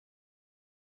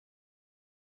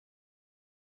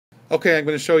Okay, I'm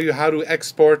going to show you how to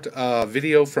export a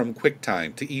video from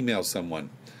Quicktime to email someone.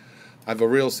 I have a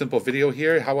real simple video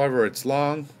here, however it's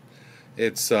long.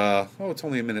 It's it's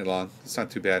only a minute long. It's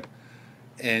not too bad.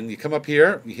 And you come up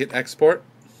here, you hit export.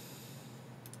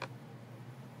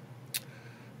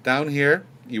 Down here,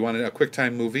 you want a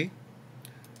QuickTime movie.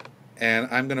 And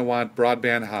I'm going to want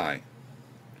Broadband High.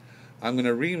 I'm going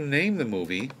to rename the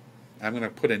movie. I'm going to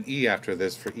put an E after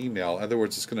this for email. In other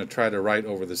words, it's going to try to write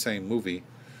over the same movie.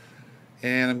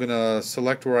 And I'm going to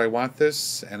select where I want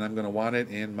this, and I'm going to want it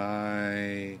in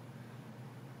my...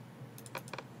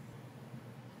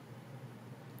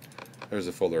 There's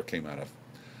a folder it came out of.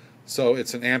 So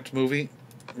it's an amped movie.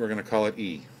 We're going to call it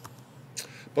E.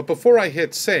 But before I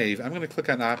hit save, I'm going to click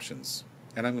on options,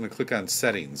 and I'm going to click on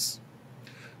settings.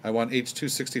 I want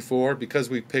H.264.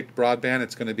 Because we picked broadband,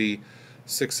 it's going to be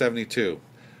 672.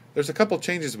 There's a couple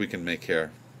changes we can make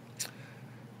here.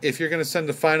 If you're going to send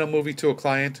the final movie to a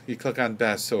client, you click on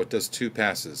best so it does 2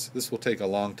 passes. This will take a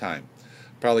long time,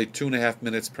 probably 2.5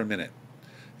 minutes per minute.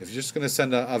 If you're just going to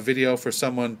send a video for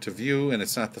someone to view and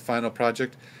it's not the final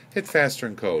project, hit faster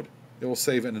encode. It will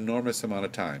save an enormous amount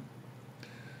of time.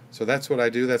 So that's what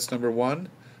I do. That's number 1.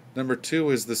 Number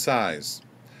 2 is the size.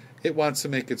 It wants to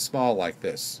make it small like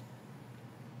this.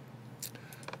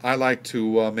 I like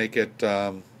to make it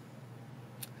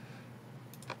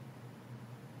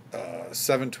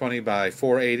 720 by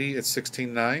 480. It's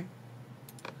 16:9.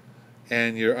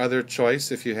 And your other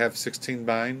choice, if you have 16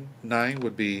 by 9,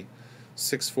 would be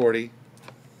 640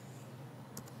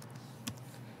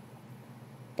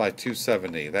 by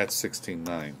 270. That's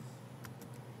 16:9.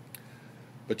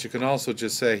 But you can also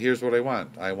just say, here's what I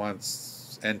want. I want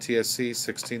NTSC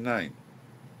 16:9.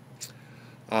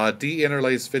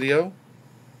 De-interlace video,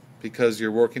 because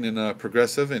you're working in a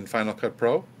progressive in Final Cut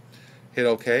Pro. Hit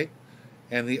OK.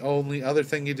 And the only other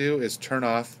thing you do is turn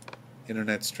off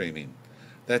internet streaming.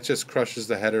 That just crushes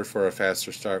the header for a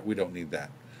faster start. We don't need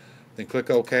that. Then click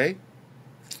OK.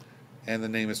 And the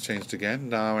name is changed again.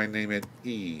 Now I name it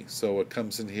E. So it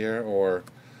comes in here, or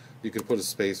you could put a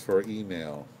space for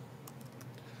email.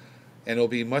 And it'll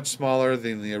be much smaller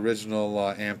than the original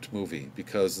amped movie,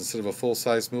 because instead of a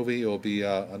full-size movie, it will be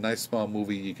a nice small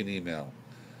movie you can email.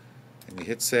 And you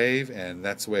hit save, and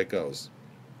that's the way it goes.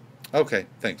 Okay,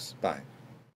 thanks. Bye.